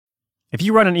If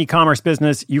you run an e-commerce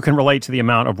business, you can relate to the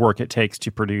amount of work it takes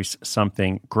to produce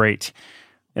something great.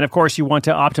 And of course, you want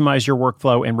to optimize your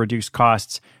workflow and reduce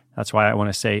costs. That's why I want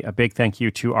to say a big thank you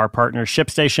to our partner,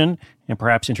 ShipStation, and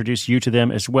perhaps introduce you to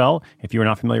them as well. If you are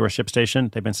not familiar with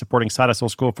ShipStation, they've been supporting Side Hustle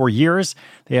School for years.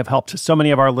 They have helped so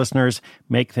many of our listeners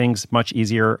make things much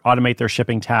easier, automate their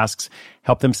shipping tasks,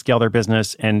 help them scale their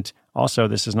business, and also,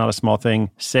 this is not a small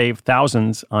thing, save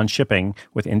thousands on shipping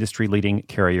with industry-leading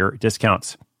carrier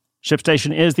discounts.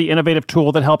 ShipStation is the innovative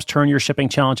tool that helps turn your shipping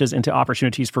challenges into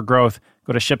opportunities for growth.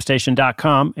 Go to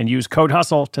ShipStation.com and use code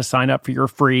HUSTLE to sign up for your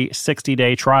free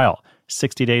 60-day trial.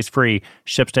 60 days free.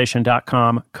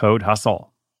 ShipStation.com, code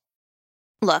HUSTLE.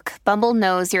 Look, Bumble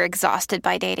knows you're exhausted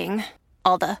by dating.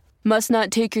 All the, must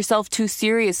not take yourself too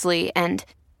seriously, and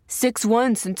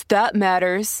 6'1" since that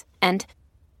matters. And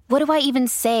what do I even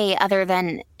say other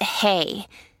than, hey?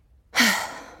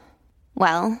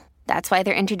 Well, that's why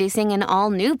they're introducing an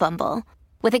all-new Bumble,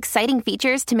 with exciting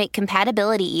features to make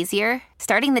compatibility easier,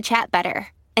 starting the chat better,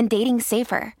 and dating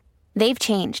safer. They've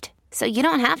changed, so you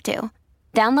don't have to.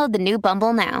 Download the new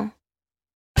Bumble now.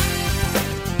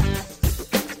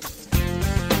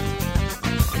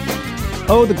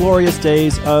 Oh, the glorious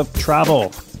days of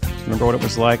travel. Remember what it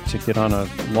was like to get on a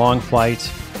long flight,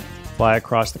 fly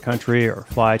across the country, or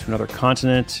fly to another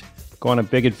continent, go on a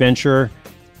big adventure.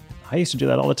 I used to do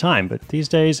that all the time, but these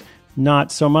days,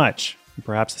 not so much.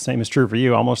 Perhaps the same is true for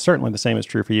you. Almost certainly the same is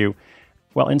true for you.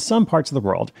 Well, in some parts of the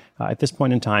world, at this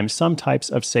point in time, some types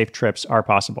of safe trips are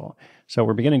possible. So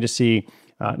we're beginning to see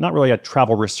not really a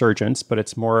travel resurgence, but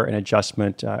it's more an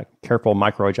adjustment, careful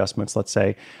micro adjustments, let's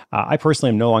say. I personally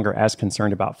am no longer as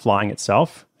concerned about flying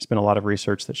itself. There's been a lot of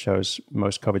research that shows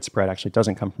most COVID spread actually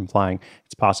doesn't come from flying.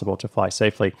 It's possible to fly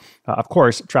safely. Of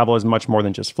course, travel is much more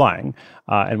than just flying.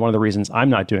 And one of the reasons I'm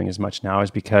not doing as much now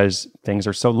is because things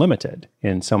are so limited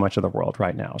in so much of the world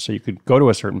right now. So you could go to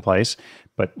a certain place,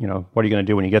 but what are you going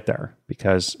to do when you get there?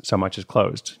 Because so much is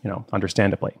closed,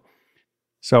 understandably.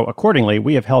 So accordingly,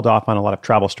 we have held off on a lot of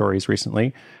travel stories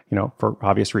recently, for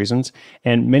obvious reasons.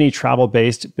 And many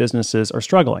travel-based businesses are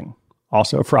struggling,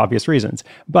 also for obvious reasons.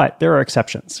 But there are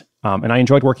exceptions. And I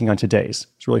enjoyed working on today's.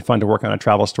 It's really fun to work on a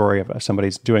travel story of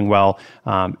somebody's doing well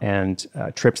and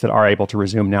trips that are able to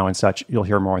resume now and such. You'll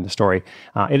hear more in the story.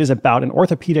 It is about an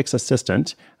orthopedics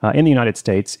assistant in the United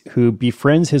States who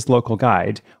befriends his local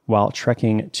guide while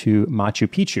trekking to Machu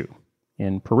Picchu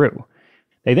in Peru.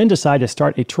 They then decide to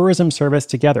start a tourism service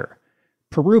together.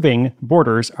 Proving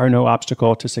borders are no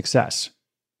obstacle to success.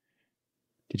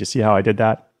 Did you see how I did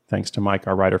that? Thanks to Mike,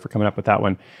 our writer, for coming up with that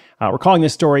one. We're calling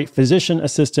this story Physician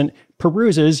Assistant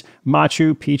Peruses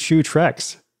Machu Picchu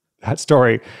Treks. That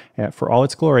story, for all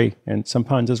its glory, and some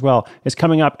puns as well, is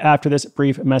coming up after this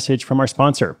brief message from our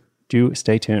sponsor. Do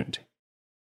stay tuned.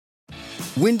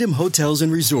 Wyndham Hotels and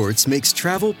Resorts makes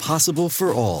travel possible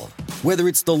for all. Whether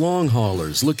it's the long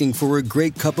haulers looking for a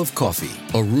great cup of coffee,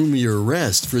 a roomier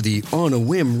rest for the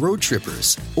on-a-whim road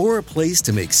trippers, or a place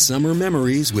to make summer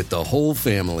memories with the whole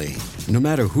family. No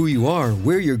matter who you are,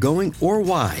 where you're going, or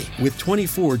why, with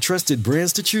 24 trusted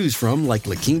brands to choose from like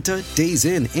La Quinta, Days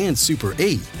Inn, and Super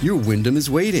 8, your Wyndham is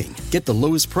waiting. Get the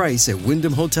lowest price at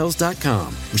WyndhamHotels.com.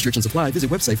 Restrictions apply. Visit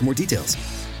website for more details.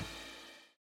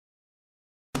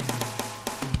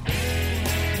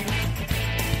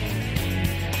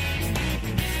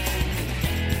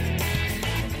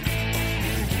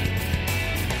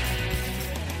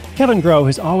 Kevin Groh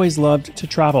has always loved to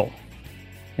travel.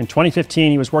 In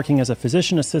 2015, he was working as a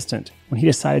physician assistant when he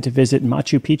decided to visit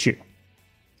Machu Picchu.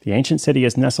 The ancient city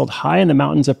is nestled high in the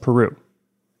mountains of Peru.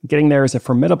 Getting there is a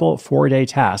formidable 4-day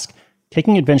task,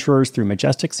 taking adventurers through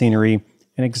majestic scenery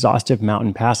and exhaustive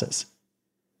mountain passes.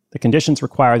 The conditions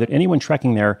require that anyone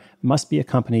trekking there must be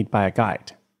accompanied by a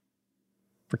guide.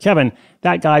 For Kevin,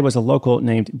 that guide was a local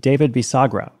named David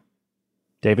Bisagra.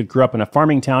 David grew up in a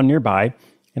farming town nearby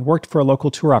and worked for a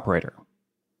local tour operator.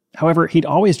 However, he'd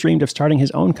always dreamed of starting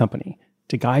his own company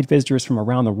to guide visitors from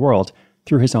around the world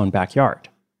through his own backyard.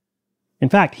 In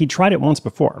fact, he'd tried it once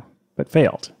before, but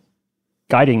failed.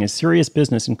 Guiding is serious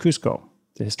business in Cusco,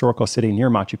 the historical city near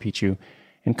Machu Picchu,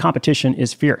 and competition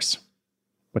is fierce.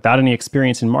 Without any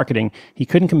experience in marketing, he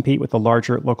couldn't compete with the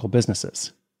larger local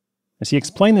businesses. As he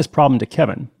explained this problem to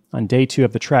Kevin on day 2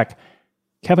 of the trek,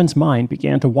 Kevin's mind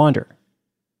began to wander.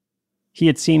 He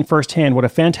had seen firsthand what a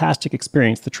fantastic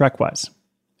experience the trek was,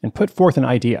 and put forth an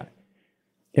idea.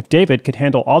 If David could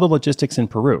handle all the logistics in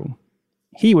Peru,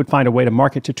 he would find a way to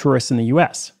market to tourists in the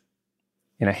U.S.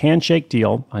 In a handshake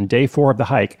deal on day 4 of the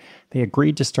hike, they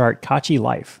agreed to start Kachi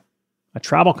Life, a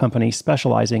travel company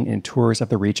specializing in tours of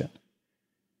the region.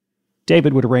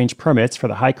 David would arrange permits for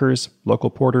the hikers, local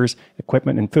porters,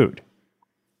 equipment, and food.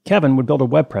 Kevin would build a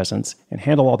web presence and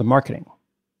handle all the marketing.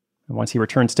 And once he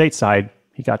returned stateside,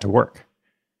 he got to work.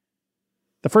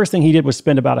 The first thing he did was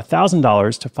spend about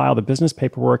 $1,000 to file the business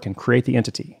paperwork and create the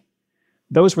entity.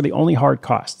 Those were the only hard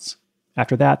costs.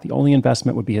 After that, the only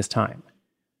investment would be his time.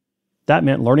 That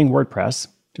meant learning WordPress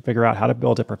to figure out how to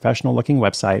build a professional-looking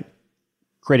website,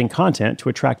 creating content to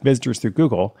attract visitors through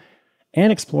Google,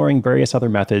 and exploring various other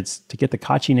methods to get the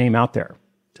Kachi name out there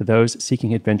to those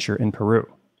seeking adventure in Peru.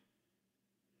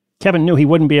 Kevin knew he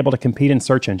wouldn't be able to compete in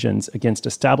search engines against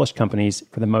established companies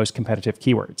for the most competitive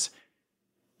keywords.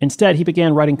 Instead, he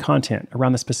began writing content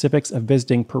around the specifics of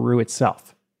visiting Peru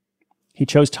itself. He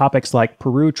chose topics like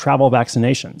Peru travel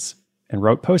vaccinations and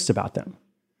wrote posts about them.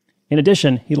 In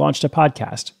addition, he launched a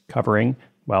podcast covering,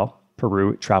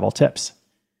 Peru travel tips.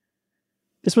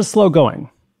 This was slow going,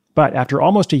 but after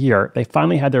almost a year, they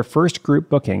finally had their first group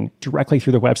booking directly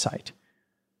through the website.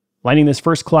 Landing this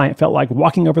first client felt like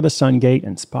walking over the Sun Gate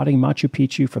and spotting Machu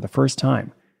Picchu for the first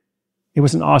time. It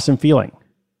was an awesome feeling,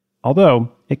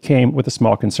 although it came with a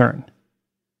small concern.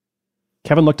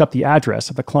 Kevin looked up the address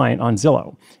of the client on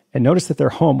Zillow and noticed that their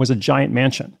home was a giant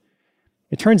mansion.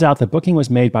 It turns out the booking was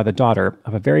made by the daughter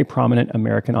of a very prominent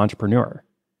American entrepreneur.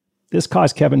 This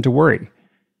caused Kevin to worry.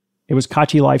 It was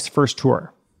Kachi Life's first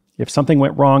tour. If something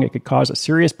went wrong, it could cause a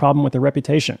serious problem with their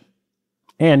reputation.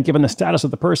 And given the status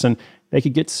of the person, they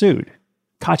could get sued.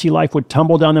 Kachi Life would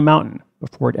tumble down the mountain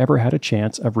before it ever had a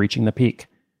chance of reaching the peak.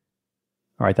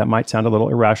 All right, that might sound a little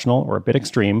irrational or a bit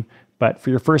extreme, but for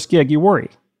your first gig, you worry.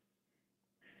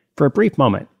 For a brief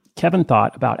moment, Kevin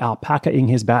thought about alpacaing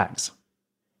his bags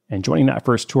and joining that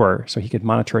first tour so he could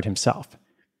monitor it himself.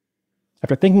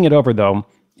 After thinking it over, though,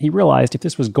 he realized if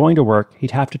this was going to work,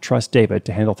 he'd have to trust David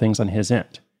to handle things on his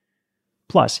end.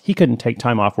 Plus, he couldn't take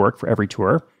time off work for every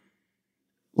tour.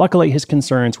 Luckily, his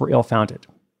concerns were ill-founded.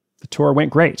 The tour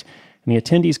went great, and the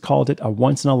attendees called it a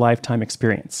once-in-a-lifetime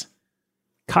experience.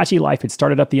 Kachi Life had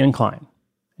started up the incline,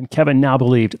 and Kevin now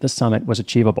believed the summit was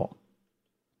achievable.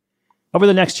 Over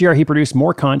the next year, he produced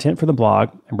more content for the blog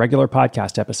and regular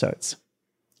podcast episodes.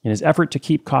 In his effort to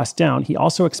keep costs down, he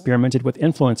also experimented with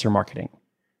influencer marketing.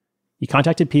 He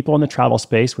contacted people in the travel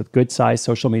space with good-sized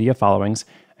social media followings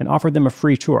and offered them a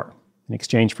free tour in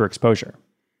exchange for exposure.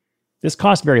 This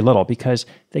cost very little because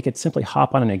they could simply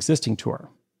hop on an existing tour,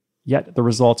 yet the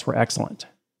results were excellent.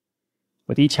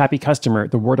 With each happy customer,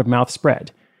 the word of mouth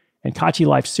spread, and Kachi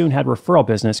Life soon had referral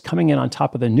business coming in on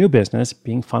top of the new business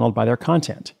being funneled by their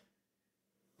content.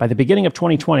 By the beginning of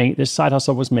 2020, this side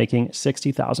hustle was making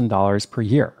 $60,000 per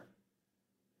year.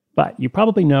 But you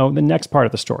probably know the next part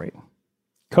of the story.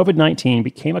 COVID-19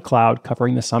 became a cloud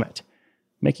covering the summit,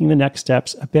 making the next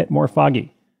steps a bit more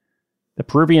foggy. The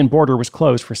Peruvian border was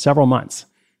closed for several months,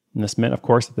 and this meant, of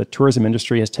course, that the tourism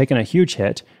industry has taken a huge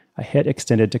hit, a hit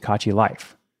extended to Kachi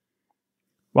Life.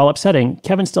 While upsetting,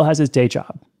 Kevin still has his day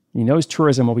job. He knows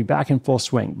tourism will be back in full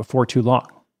swing before too long.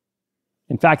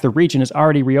 In fact, the region is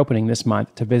already reopening this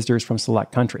month to visitors from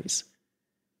select countries.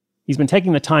 He's been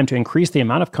taking the time to increase the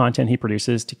amount of content he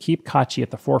produces to keep Kachi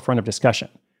at the forefront of discussion.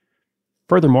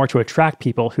 Furthermore, to attract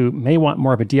people who may want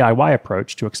more of a DIY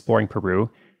approach to exploring Peru,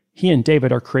 he and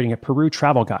David are creating a Peru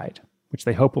travel guide, which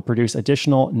they hope will produce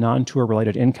additional non-tour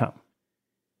related income.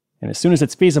 And as soon as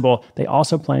it's feasible, they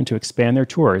also plan to expand their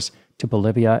tours to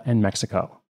Bolivia and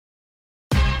Mexico.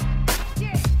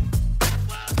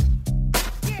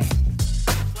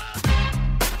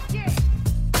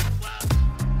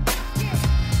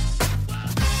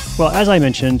 Well, as I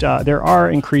mentioned, there are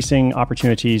increasing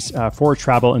opportunities for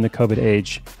travel in the COVID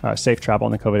age, safe travel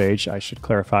in the COVID age, I should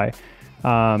clarify.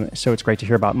 So it's great to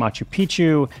hear about Machu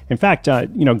Picchu. In fact,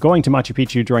 going to Machu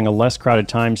Picchu during a less crowded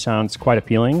time sounds quite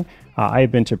appealing. I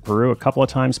have been to Peru a couple of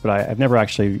times, but I've never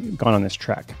actually gone on this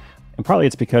trek. And partly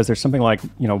it's because there's something like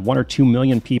 1 or 2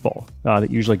 million people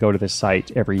that usually go to this site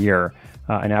every year,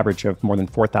 an average of more than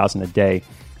 4,000 a day.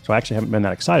 So I actually haven't been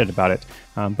that excited about it.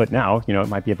 But now, it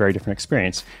might be a very different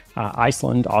experience.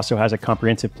 Iceland also has a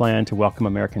comprehensive plan to welcome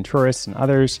American tourists and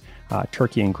others.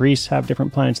 Turkey and Greece have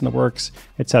different plans in the works,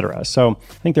 etc. So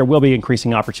I think there will be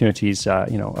increasing opportunities,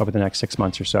 over the next 6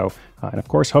 months or so. And of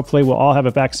course, hopefully we'll all have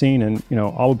a vaccine and,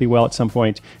 all will be well at some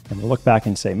point. And we'll look back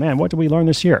and say, man, what did we learn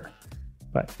this year?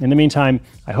 But in the meantime,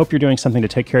 I hope you're doing something to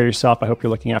take care of yourself. I hope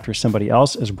you're looking after somebody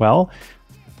else as well.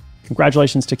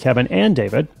 Congratulations to Kevin and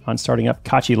David on starting up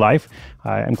Kachi Life.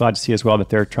 I'm glad to see as well that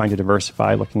they're trying to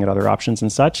diversify, looking at other options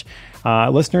and such.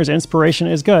 Listeners, inspiration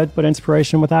is good, but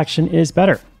inspiration with action is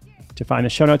better. To find the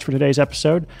show notes for today's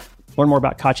episode, learn more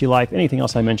about Kachi Life, anything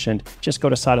else I mentioned, just go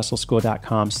to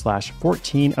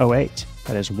sidehustleschool.com/1408.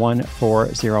 That is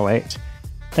 1408.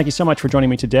 Thank you so much for joining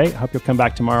me today. I hope you'll come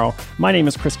back tomorrow. My name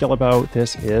is Chris Guillebeau.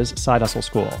 This is Side Hustle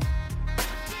School.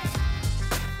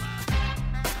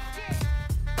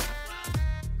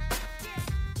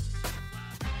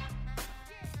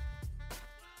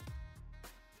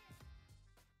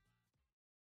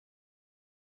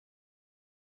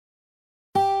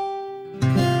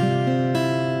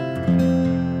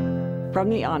 From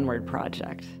the Onward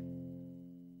Project.